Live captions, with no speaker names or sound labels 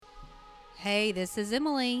Hey, this is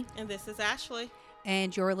Emily, And this is Ashley.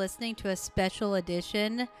 and you're listening to a special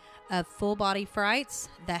edition of Full Body Frights,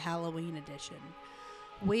 the Halloween edition.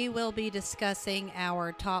 We will be discussing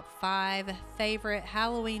our top 5 favorite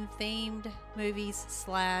Halloween themed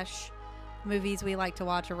movies/movies we like to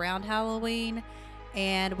watch around Halloween,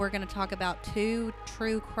 and we're going to talk about 2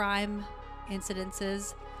 true crime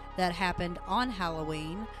incidences that happened on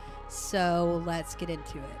Halloween. So let's get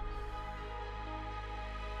into it.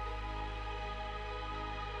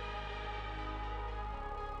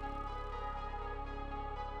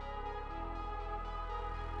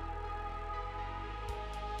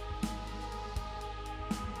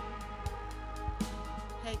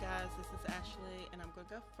 Hey guys, this is Ashley, and I'm going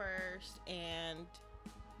to go first and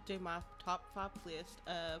do my top 5 list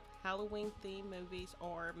of Halloween themed movies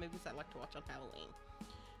or movies I like to watch on Halloween.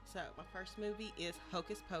 So, my first movie is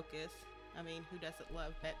Hocus Pocus. I mean, who doesn't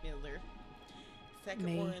love Bette Midler? Second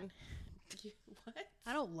Me. one. What?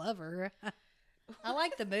 I don't love her. I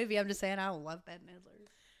like the movie. I'm just saying I don't love Bette Midler.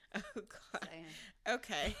 Oh, God.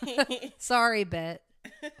 Saying. Okay. Sorry, Bet.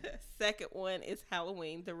 Second one is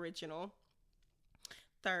Halloween, the original.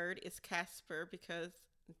 Third is Casper because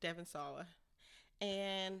Devin Sawa.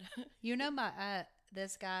 And You know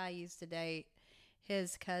this guy I used to date,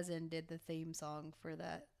 his cousin did the theme song for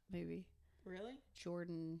that movie. really?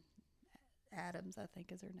 Jordan Adams, I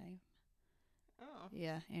think is her name. Oh,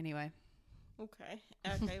 Yeah, anyway. okay.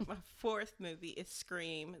 Okay, my fourth movie is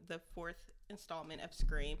Scream, the fourth installment of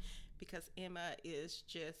Scream, because Emma is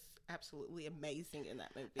just absolutely amazing in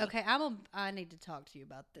that movie. Okay, I need to talk to you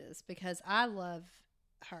about this because I love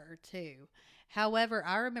her too. However,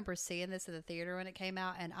 I remember seeing this at the theater when it came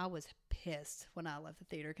out, and I was pissed when I left the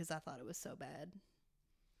theater because I thought it was so bad.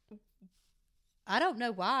 I don't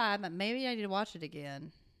know why, but maybe I need to watch it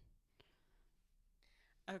again.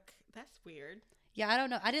 Okay, that's weird. Yeah, I don't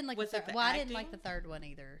know. I didn't like Was the it third. the Well, I didn't like acting? the third one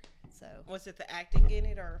either. So Was it the acting in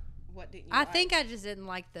it, or what didn't you I like? think I just didn't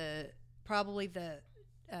like probably the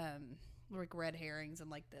like red herrings and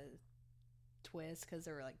like the twist because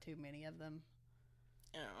there were like too many of them.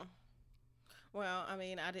 Oh. Well, I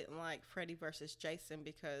mean, I didn't like Freddy versus Jason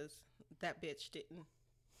because that bitch didn't.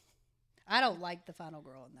 I don't like the final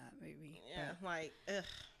girl in that movie. Yeah, but- like, ugh.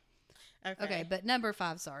 Okay, but number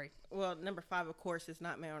 5, sorry. Well, number 5, of course, is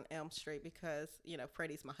Nightmare on Elm Street because,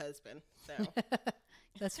 Freddy's my husband. So,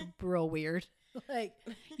 That's real weird. Like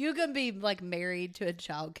you can be like married to a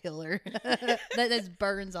child killer that just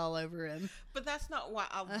burns all over him. but that's not why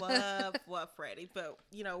I love Freddy. But,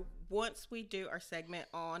 once we do our segment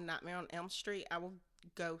on Nightmare on Elm Street, I will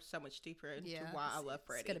go so much deeper into why I love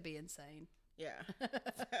Freddy. It's gonna be insane. Yeah.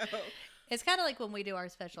 So, It's kind of like when we do our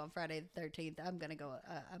special on Friday the 13th. I'm gonna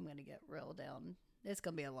get real down. It's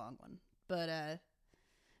gonna be a long one, but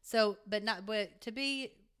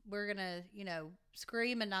we're gonna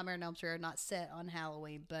Scream and Nightmare on Elm Street are not set on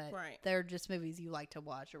Halloween, but Right. they're just movies you like to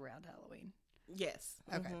watch around Halloween. yes.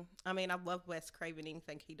 Okay. I mean, I love Wes Craven.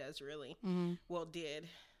 Anything he does really Mm-hmm. well did.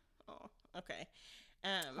 Oh, okay.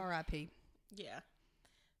 R.I.P. Yeah.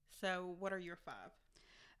 So, what are your 5?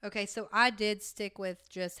 Okay, so I did stick with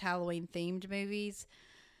just Halloween themed movies,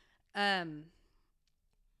 and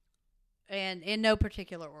in no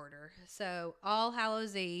particular order. So All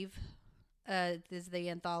Hallows Eve is the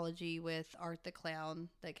anthology with Art the Clown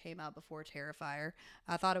that came out before Terrifier.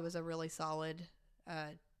 I thought it was a really solid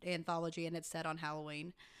anthology, and it's set on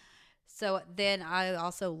Halloween. So then I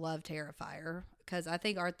also love Terrifier because I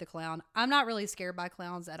think Art the Clown. I'm not really scared by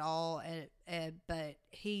clowns at all, but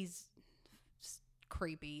he's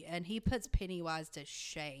creepy and he puts Pennywise to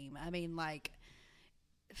shame. I mean, like,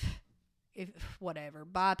 if whatever,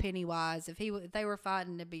 by Pennywise, if they were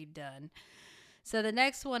fighting, to be done. So the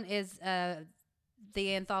next one is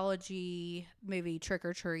the anthology movie Trick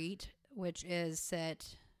or Treat, which is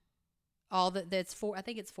set that's 4. I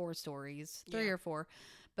think it's 4 stories, 3 Yeah. or 4,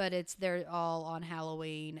 but they're all on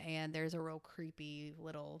Halloween, and there's a real creepy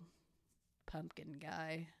little pumpkin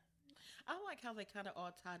guy. I like how they kind of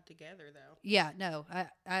all tied together, though. Yeah, no,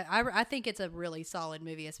 I think it's a really solid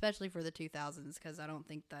movie, especially for the 2000s, because I don't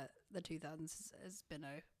think that the 2000s has been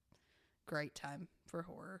a great time for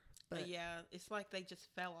horror. But Yeah, it's like they just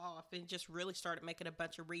fell off and just really started making a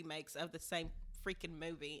bunch of remakes of the same freaking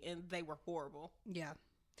movie, and they were horrible. yeah.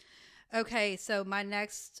 Okay, so my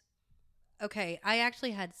next. Okay, I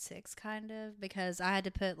actually had 6 kind of because I had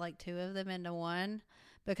to put like 2 of them into one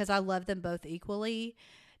because I love them both equally.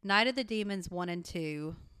 Night of the Demons 1 and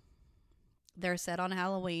 2. They're set on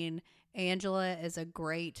Halloween. Angela is a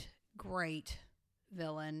great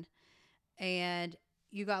villain. And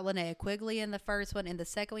you got Linnea Quigley in the first one. In the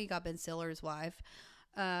second one, you got Ben Stiller's wife.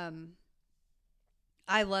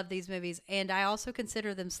 I love these movies, and I also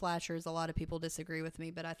consider them slashers. A lot of people disagree with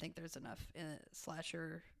me, but I think there's enough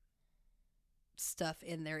slasher stuff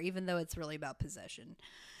in there, even though it's really about possession.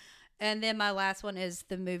 And then my last one is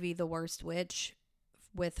the movie The Worst Witch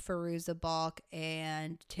with Fairuza Balk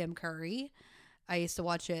and Tim Curry. I used to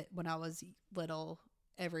watch it when I was little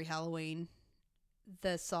every Halloween.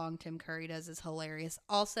 The song Tim Curry does is hilarious.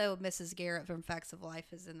 Also, Mrs. Garrett from Facts of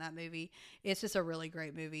Life is in that movie. It's just a really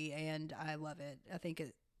great movie, and I love it. I think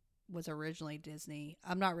it was originally Disney.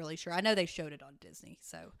 I'm not really sure. I know they showed it on Disney.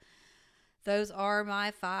 So those are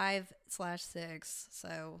my 5/6.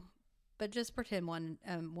 So, but just pretend 1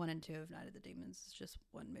 and 2 of Night of the Demons is just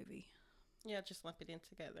one movie. Yeah, just lump it in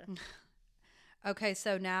together. Okay,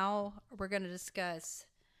 so now we're going to discuss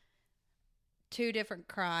 2 different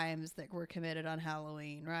crimes that were committed on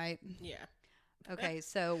Halloween, right? Yeah. Okay,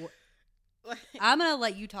 so I'm going to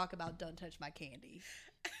let you talk about Don't Touch My Candy.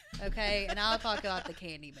 Okay? And I'll talk about the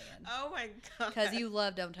Candy Man. Oh my God. Because you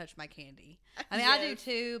love Don't Touch My Candy. I mean, I do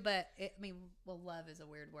too, but love is a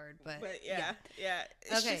weird word, but yeah.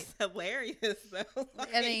 It's Okay. just hilarious though.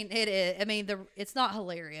 I mean, it is. I mean, it's not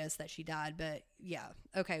hilarious that she died, but yeah.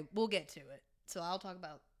 Okay, we'll get to it. So I'll talk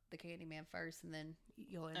about the Candyman first, and then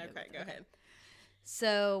you'll end it. Okay, go ahead.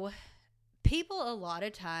 So, people a lot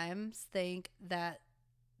of times think that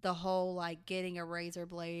the whole like getting a razor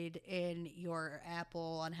blade in your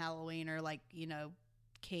apple on Halloween, or like,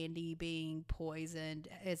 candy being poisoned,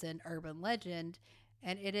 is an urban legend.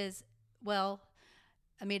 And it is, well,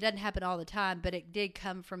 I mean, it doesn't happen all the time, but it did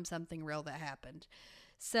come from something real that happened.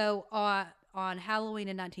 So, on Halloween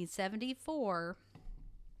in 1974,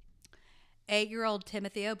 8-year-old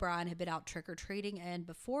Timothy O'Brien had been out trick-or-treating, and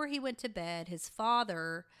before he went to bed, his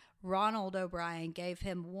father, Ronald O'Brien, gave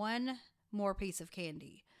him one more piece of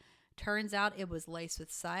candy. Turns out it was laced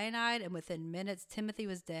with cyanide, and within minutes, Timothy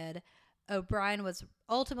was dead. O'Brien was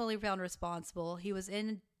ultimately found responsible. He was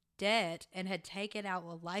in debt and had taken out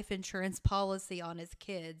a life insurance policy on his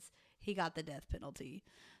kids. He got the death penalty.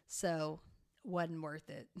 So, wasn't worth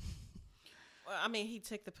it. Well, I mean, he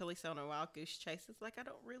took the police on a wild goose chase. It's like, I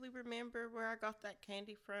don't really remember where I got that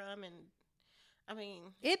candy from. And, I mean...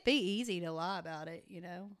 It'd be easy to lie about it,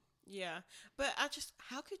 Yeah. But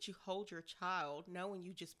how could you hold your child knowing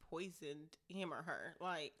you just poisoned him or her?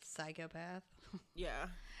 Like... Psychopath. Yeah.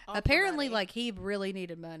 Apparently, he really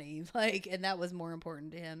needed money, and that was more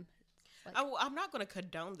important to him. I'm not going to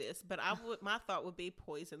condone this, but my thought would be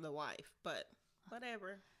poison the wife, but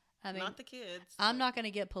whatever. I mean, not the kids. I'm not going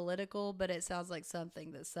to get political, but it sounds like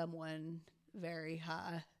something that someone very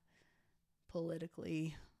high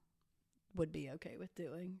politically would be okay with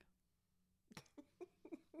doing.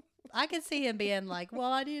 I could see him being like,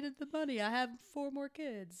 well, I needed the money. I have 4 more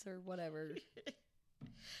kids or whatever.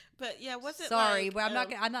 But yeah, was it Sorry, well,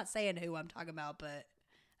 I'm not saying who I'm talking about, but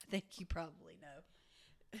I think you probably know.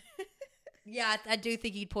 Yeah, I do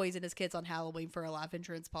think he'd poison his kids on Halloween for a life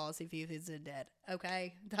insurance policy if he was in debt.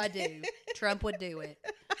 Okay, I do. Trump would do it.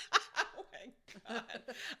 Oh my God,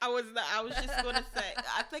 I was just going to say.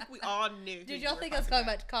 I think we all knew. Did y'all think I was talking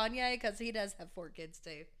about Kanye? Because he does have 4 kids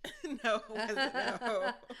too. No.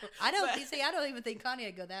 I don't. I don't even think Kanye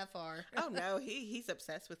would go that far. Oh no, he's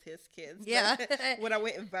obsessed with his kids. Yeah. When I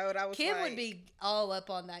went and voted, I was Kim would be all up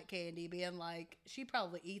on that candy, being like, she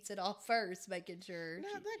probably eats it all first, making sure.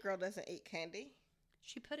 No, that girl doesn't eat candy.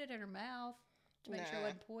 She put it in her mouth to make sure it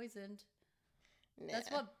wasn't poisoned. Nah. That's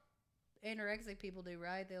what anorexic people do,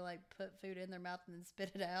 right? They put food in their mouth and then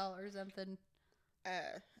spit it out or something.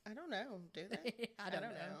 I don't know. Do they? I don't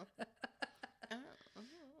know. Oh.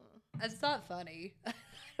 It's not funny. I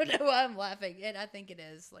don't know why I'm laughing. And I think it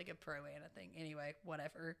is like a pro-Anna thing. Anyway,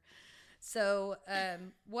 whatever. So,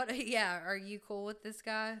 are you cool with this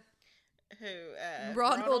guy? Who?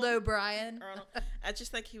 Ronald O'Brien. Ronald. I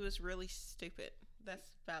just think he was really stupid.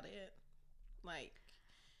 That's about it.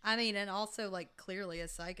 I mean, and also clearly a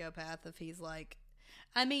psychopath if he's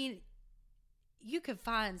you could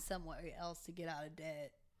find somewhere else to get out of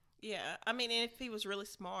debt. Yeah. I mean, if he was really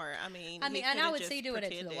smart, and I would see doing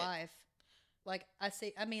it to the wife.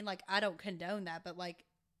 I don't condone that, but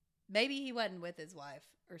maybe he wasn't with his wife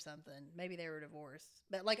or something. Maybe they were divorced.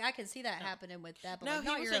 But I can see that happening with that. But no,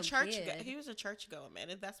 not he was your a own church. kid. He was a church going man,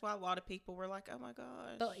 and that's why a lot of people were like, "Oh my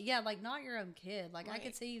gosh." But yeah, not your own kid. I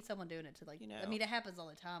could see someone doing it to I mean, it happens all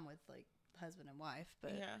the time with husband and wife.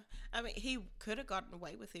 But yeah, I mean, he could have gotten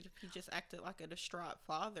away with it if he just acted like a distraught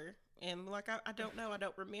father. And I don't know. I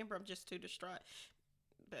don't remember. I'm just too distraught.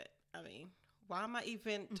 But I mean, why am I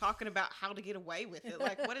even talking about how to get away with it?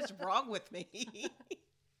 What is wrong with me?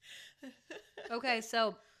 Okay,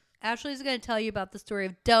 so Ashley's going to tell you about the story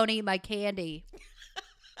of Don't Eat My Candy.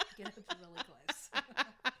 Get up really close.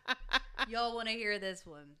 Y'all want to hear this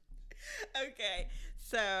one? Okay,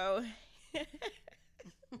 so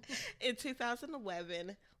in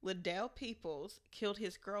 2011, Liddell Peoples killed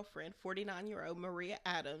his girlfriend, 49-year-old Maria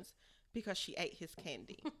Adams, because she ate his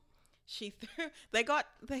candy. They got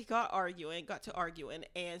to arguing,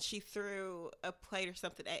 and she threw a plate or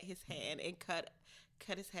something at his hand and cut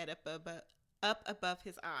his head up above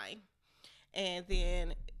his eye. And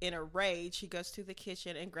then, in a rage, he goes to the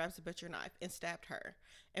kitchen and grabs a butcher knife and stabbed her.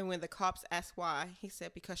 And when the cops asked why, he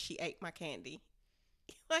said, because she ate my candy.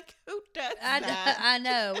 Like, who does that? I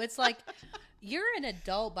know. It's like, you're an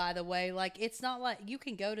adult, by the way. Like, it's not like you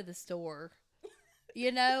can go to the store.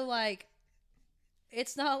 You know, like,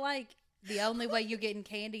 it's not like the only way you getting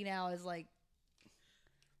candy now is, like,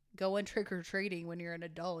 going trick-or-treating when you're an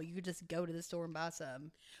adult. You could just go to the store and buy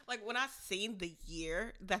some. Like, when I seen the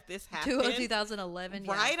year that this happened. 2011,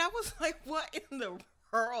 right? Yeah. I was like, what in the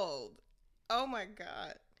world? Oh, my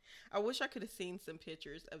God. I wish I could have seen some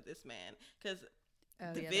pictures of this man. Because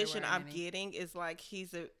the vision I'm getting is like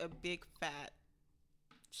he's a big, fat,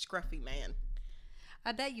 scruffy man.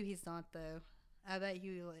 I bet you he's not, though. I bet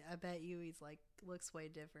you he's like looks way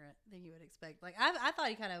different than you would expect. Like I thought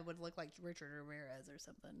he kind of would look like Richard Ramirez or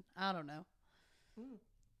something. I don't know.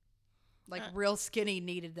 Like real skinny,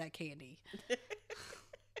 needed that candy.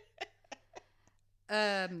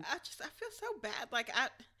 I feel so bad. Like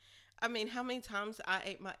I mean, how many times I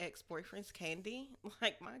ate my ex-boyfriend's candy?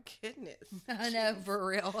 Like, my goodness. I know, for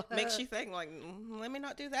real. Makes you think, like, let me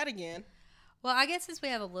not do that again. Well, I guess since we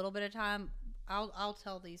have a little bit of time, I'll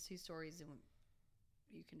tell these two stories and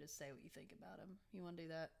you can just say what you think about them. You want to do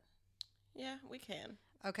that? Yeah, we can.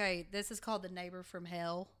 Okay, this is called The Neighbor from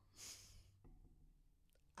Hell.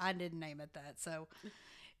 I didn't name it that, so...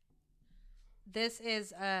 This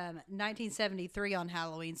is 1973 on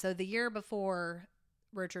Halloween, so the year before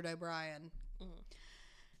Richard O'Brien.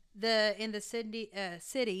 In the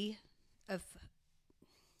city of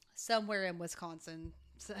somewhere in Wisconsin,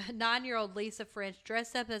 9-year-old Lisa French,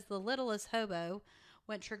 dressed up as the littlest hobo,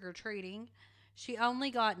 went trick-or-treating. She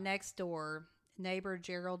only got next door. Neighbor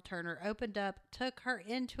Gerald Turner opened up, took her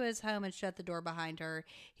into his home, and shut the door behind her.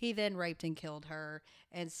 He then raped and killed her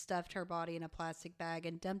and stuffed her body in a plastic bag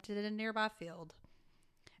and dumped it in a nearby field.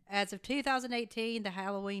 As of 2018, the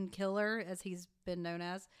Halloween killer, as he's been known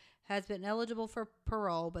as, has been eligible for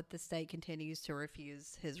parole, but the state continues to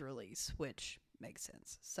refuse his release, which makes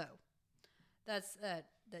sense. So that's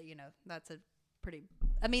that's a pretty.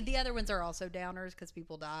 I mean, the other ones are also downers because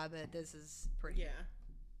people die, but this is pretty. Yeah.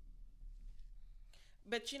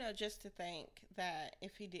 But, just to think that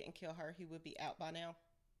if he didn't kill her, he would be out by now.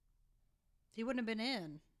 He wouldn't have been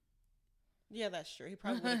in. Yeah, that's true. He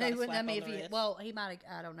probably would have got a slap on the wrist. Well, he might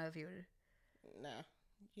have, I don't know if he would. No.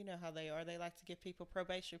 You know how they are. They like to give people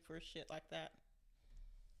probation for shit like that.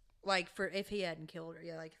 Like, for if he hadn't killed her.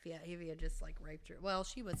 Yeah, like if he had just, like, raped her. Well,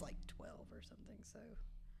 she was, like, 12 or something, so.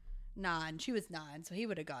 9. She was 9, so he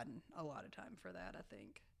would have gotten a lot of time for that, I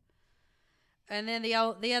think. And then the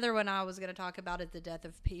other one I was going to talk about is the death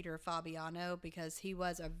of Peter Fabiano, because he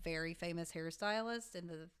was a very famous hairstylist in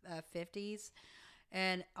the 50s.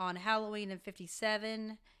 And on Halloween in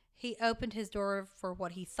 57, he opened his door for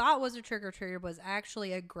what he thought was a trick-or-treater, was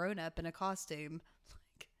actually a grown-up in a costume.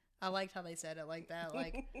 I liked how they said it like that,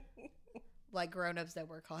 like grown-ups that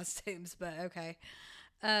wear costumes, but okay.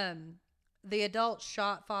 The adult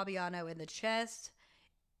shot Fabiano in the chest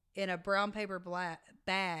in a brown paper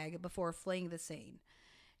bag before fleeing the scene.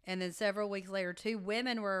 And then several weeks later, 2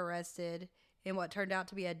 women were arrested in what turned out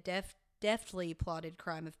to be a deftly plotted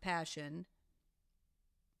crime of passion.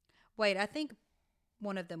 Wait, I think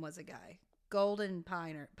one of them was a guy. Golden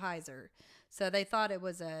Pizer. So they thought it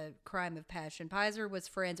was a crime of passion. Pizer was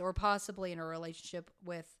friends or possibly in a relationship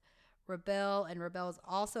with Rebel, and Rebel is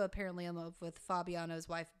also apparently in love with Fabiano's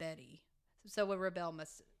wife, Betty. So what Rebel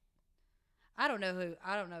must... I don't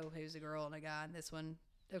know who's a girl and a guy in this one.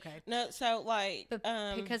 Okay. No, so like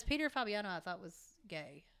because Peter Fabiano I thought was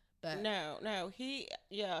gay. But no, he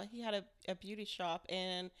had a beauty shop,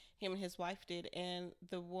 and him and his wife did, and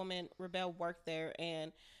the woman Rebel worked there,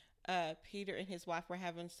 and Peter and his wife were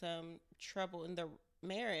having some trouble in their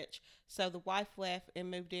marriage, so the wife left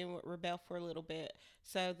and moved in with Rebel for a little bit.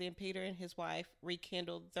 So then Peter and his wife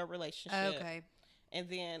rekindled their relationship. Okay. And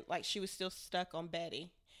then like she was still stuck on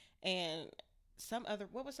Betty. And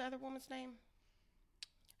what was the other woman's name?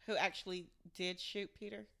 Who actually did shoot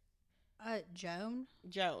Peter? Joan.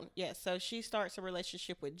 Joan, yes. So she starts a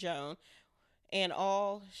relationship with Joan. And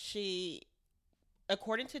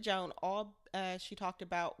according to Joan, all she talked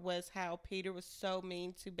about was how Peter was so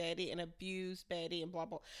mean to Betty and abused Betty and blah,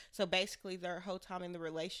 blah. So basically their whole time in the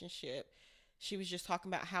relationship, she was just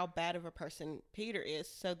talking about how bad of a person Peter is.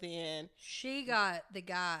 So then, She got the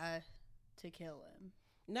guy to kill him.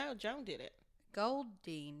 no, Joan did it.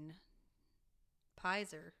 Goldine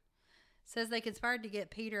Pizer says they conspired to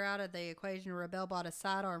get Peter out of the equation. Rebel bought a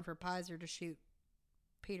sidearm for Pizer to shoot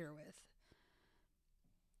Peter with.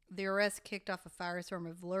 The arrest kicked off a firestorm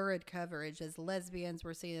of lurid coverage as lesbians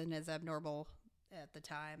were seen as abnormal at the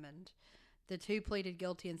time, and the two pleaded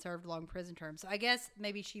guilty and served long prison terms. So I guess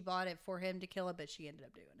maybe she bought it for him to kill it, but she ended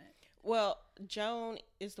up doing it. Well, Joan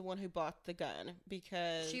is the one who bought the gun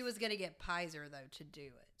because She was going to get Pizer, though, to do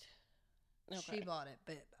it. Okay. She bought it,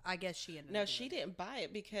 but I guess she ended up No, doing she it. didn't buy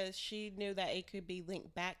it because she knew that it could be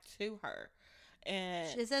linked back to her.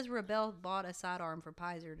 And It says Rebel bought a sidearm for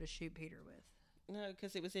Pizer to shoot Peter with. no,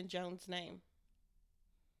 because it was in Joan's name.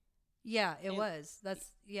 Yeah, it And- was.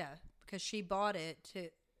 That's because she bought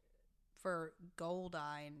it for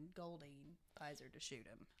Goldine Pizer to shoot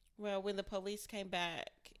him. Well, when the police came back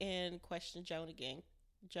and questioned Joan again,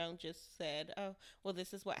 Joan just said, "Oh, well,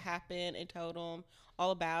 this is what happened," and told them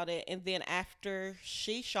all about it. And then after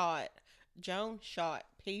Joan shot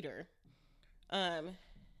Peter.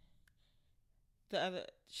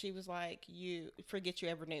 She was like, "You forget you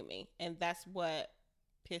ever knew me," and that's what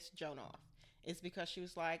pissed Joan off. It's because she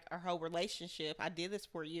was like, our whole relationship, I did this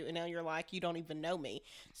for you, and now you're like, you don't even know me.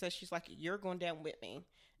 So she's like, you're going down with me,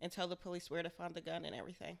 and tell the police where to find the gun and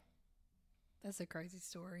everything. That's a crazy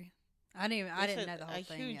story. I didn't know the whole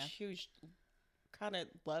thing. Huge kind of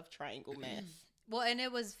love triangle mess. Well, and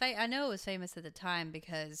it was. I know it was famous at the time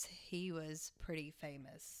because he was pretty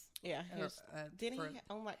famous. Yeah, didn't for he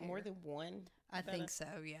own like more than one? I think so.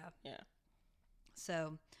 Yeah. Yeah.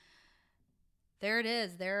 So there it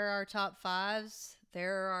is. There are our top fives.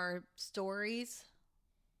 There are stories.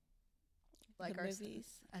 Like The our movies.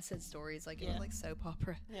 I said stories like it Yeah. was like soap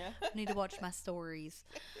opera. Yeah. I need to watch my stories.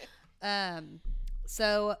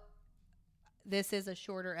 So this is a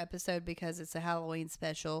shorter episode because it's a Halloween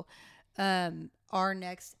special. Our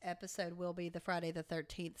next episode will be the Friday the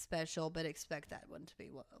 13th special, but expect that one to be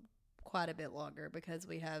quite a bit longer because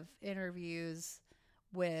we have interviews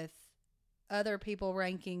with other people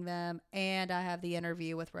ranking them, and I have the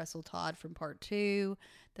interview with Russell Todd from part 2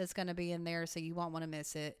 that's going to be in there, so you won't want to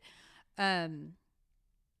miss it.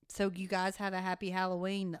 So you guys have a happy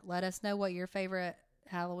Halloween. Let us know what your favorite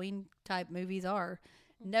Halloween type movies are.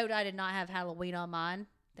 Note I did not have Halloween on mine.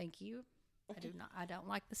 Thank you. I don't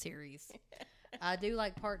like the series. I do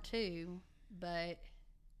like part 2, but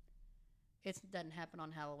it doesn't happen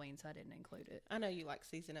on Halloween, so I didn't include it. I know you like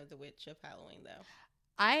Season of the Witch of Halloween, though.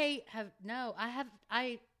 I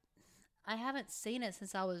haven't seen it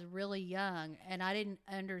since I was really young, and I didn't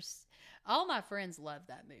understand. All my friends love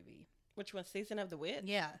that movie. Which one? Season of the Witch?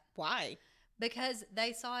 Yeah. Why? Because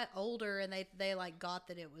they saw it older and they like got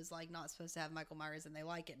that it was like not supposed to have Michael Myers, and they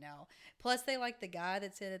like it now. Plus they like the guy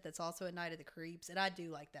that's in it that's also in Night of the Creeps, and I do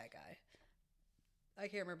like that guy. I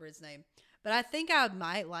can't remember his name. But I think I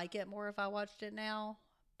might like it more if I watched it now.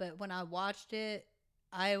 But when I watched it,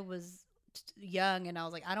 I was young and I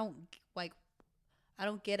was like, I don't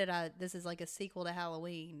get it. This is like a sequel to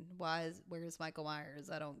Halloween. Where's Michael Myers?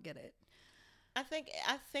 I don't get it. I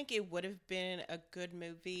think it would have been a good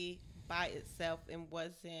movie by itself and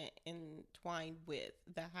wasn't entwined with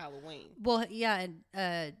the Halloween. Well, yeah,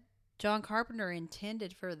 and John Carpenter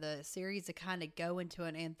intended for the series to kind of go into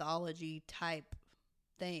an anthology type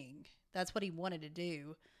thing. That's what he wanted to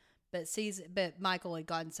do. But Michael had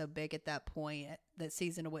gotten so big at that point that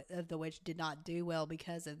Season of the Witch did not do well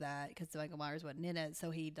because of that, because Michael Myers wasn't in it.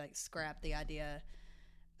 So he like scrapped the idea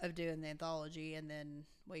of doing the anthology, and then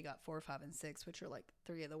we got 4, 5, and 6, which are like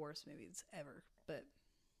 3 of the worst movies ever. But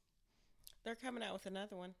they're coming out with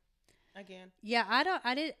another one again. yeah,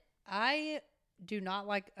 I do not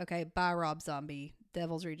like. Okay, bye, Rob Zombie.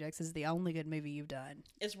 Devil's Rejects is the only good movie you've done.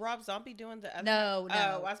 Is Rob Zombie doing the other? No. Oh,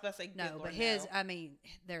 I was about to say good No, Lord, but his, no. I mean,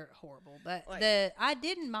 they're horrible. But Like- I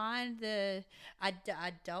didn't mind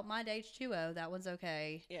I don't mind H2O. That one's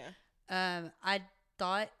okay. Yeah. I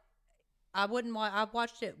thought I wouldn't want. I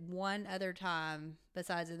watched it one other time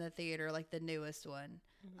besides in the theater, like the newest one.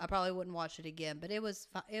 Mhm. I probably wouldn't watch it again, but it was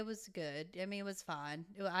it was good. I mean, it was fine.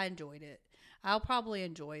 I enjoyed it. I'll probably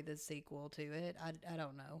enjoy the sequel to it. I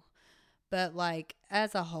don't know. But like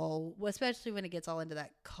as a whole, especially when it gets all into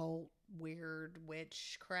that cult weird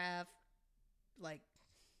witchcraft, like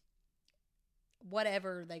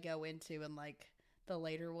whatever they go into in like the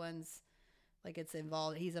later ones, like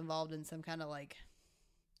he's involved in some kind of like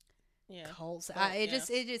Yeah. cults. Cult, It yeah.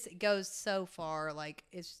 just goes so far, like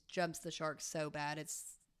it jumps the shark so bad.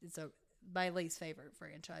 It's my least favorite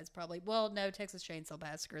franchise probably. Well, no, Texas Chainsaw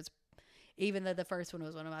Massacre Even though the first one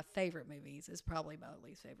was one of my favorite movies, it's probably my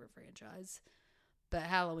least favorite franchise. But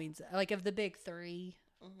Halloween's like of the big three,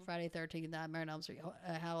 Friday 13th, Nightmare on Elm Street,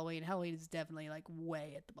 Halloween. Halloween is definitely like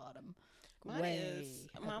way at the bottom.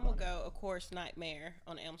 Mine will go, of course, Nightmare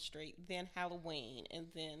on Elm Street, then Halloween, and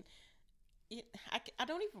then I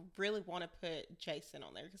don't even really want to put Jason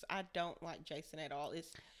on there because I don't like Jason at all.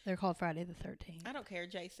 They're called Friday the 13th. I don't care,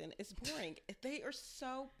 Jason. It's boring. They are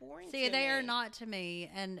so boring. See, they are not to me,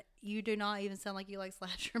 and you do not even sound like you like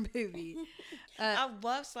slasher movies. I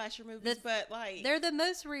love slasher movies, but like they're the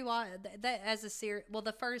most rewatched that as a series. Well,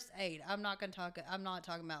 the first 8. I'm not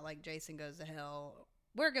talking about like Jason Goes to Hell.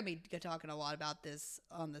 We're gonna be talking a lot about this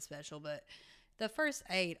on the special, but the first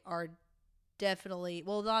 8 are definitely,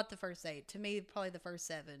 well, not the first 8. To me, probably the first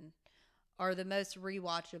 7 are the most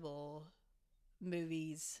rewatchable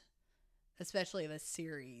movies, especially of a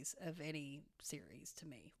series, of any series to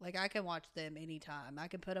me. Like, I can watch them anytime. I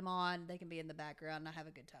can put them on. They can be in the background, and I have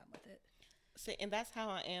a good time with it. See, and that's how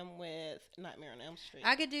I am with Nightmare on Elm Street.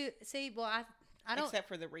 I could do, I don't. Except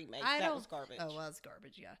for the remake. That was garbage. Oh, well, it's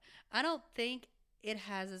garbage, yeah. I don't think it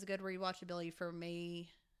has as good rewatchability for me,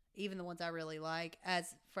 even the ones I really like,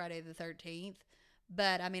 as Friday the 13th.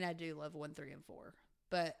 But, I mean, I do love 1, 3, and 4.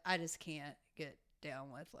 But I just can't get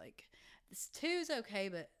down with, like, this 2's okay,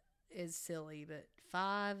 but is silly. But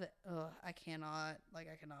 5, I cannot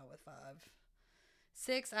with 5.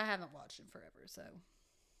 6, I haven't watched in forever, so.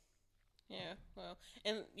 Yeah, well,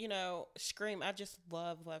 and, Scream, I just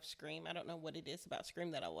love Scream. I don't know what it is about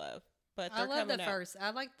Scream that I love. But I love the first.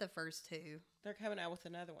 I like the first 2. They're coming out with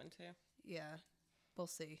another one, too. Yeah, we'll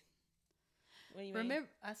see. What do you mean?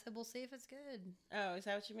 I said we'll see if it's good. Oh, is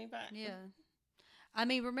that what you mean by it? Yeah. I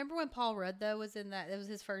mean, remember when Paul Rudd, though, was in that? It was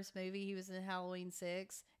his first movie. He was in Halloween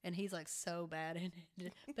 6, and he's, like, so bad in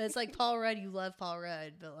it. But it's like Paul Rudd. You love Paul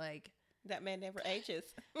Rudd, but, like... That man never ages.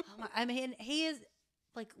 I mean, he is,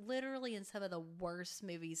 like, literally in some of the worst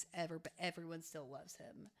movies ever, but everyone still loves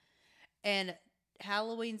him. And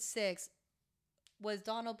Halloween 6 was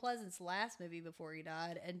Donald Pleasant's last movie before he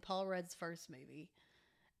died, and Paul Rudd's first movie.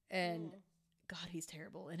 And... God, he's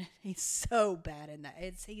terrible in it. He's so bad in that.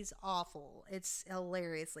 He's awful. It's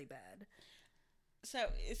hilariously bad. So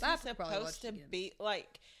is he supposed to be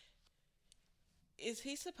like? Is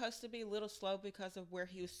he supposed to be a little slow because of where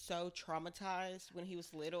he was so traumatized when he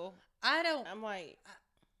was little? I'm like,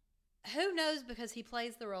 who knows? Because he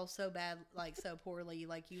plays the role so bad, like so poorly.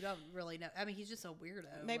 Like you don't really know. I mean, he's just a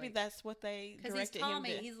weirdo. Maybe that's what they directed him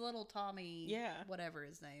to. He's little Tommy. Yeah. Whatever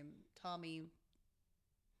his name, Tommy.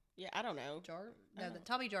 Yeah, I don't know.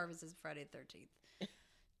 Tommy Jarvis is Friday the 13th.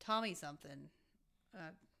 Tommy something.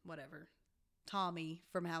 Whatever. Tommy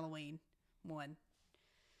from Halloween 1.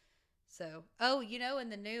 So, in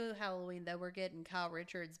the new Halloween, though, we're getting Kyle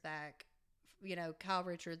Richards back. Kyle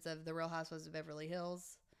Richards of The Real Housewives of Beverly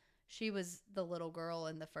Hills. She was the little girl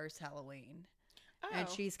in the first Halloween. Oh. And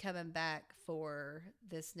she's coming back for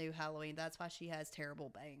this new Halloween. That's why she has terrible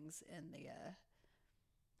bangs in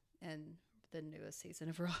the newest season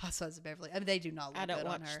of Real Housewives of Beverly. I mean, they do not look good on her. I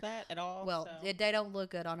don't watch that at all. Well, they don't look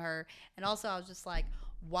good on her. And also, I was just like,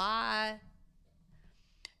 why?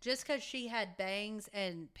 Just because she had bangs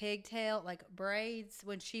and pigtail, like braids,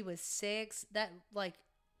 when she was 6, that, like,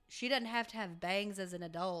 she doesn't have to have bangs as an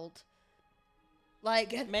adult.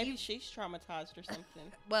 Like, maybe she's traumatized or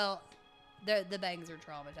something. Well, the bangs are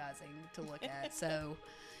traumatizing to look at. So,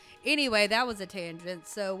 anyway, that was a tangent.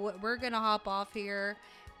 So, we're going to hop off here.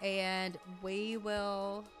 And we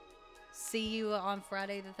will see you on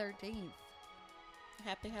Friday the 13th.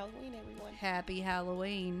 Happy Halloween, everyone. Happy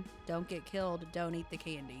Halloween. Don't get killed. Don't eat the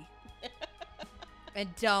candy. And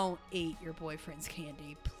don't eat your boyfriend's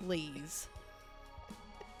candy, please.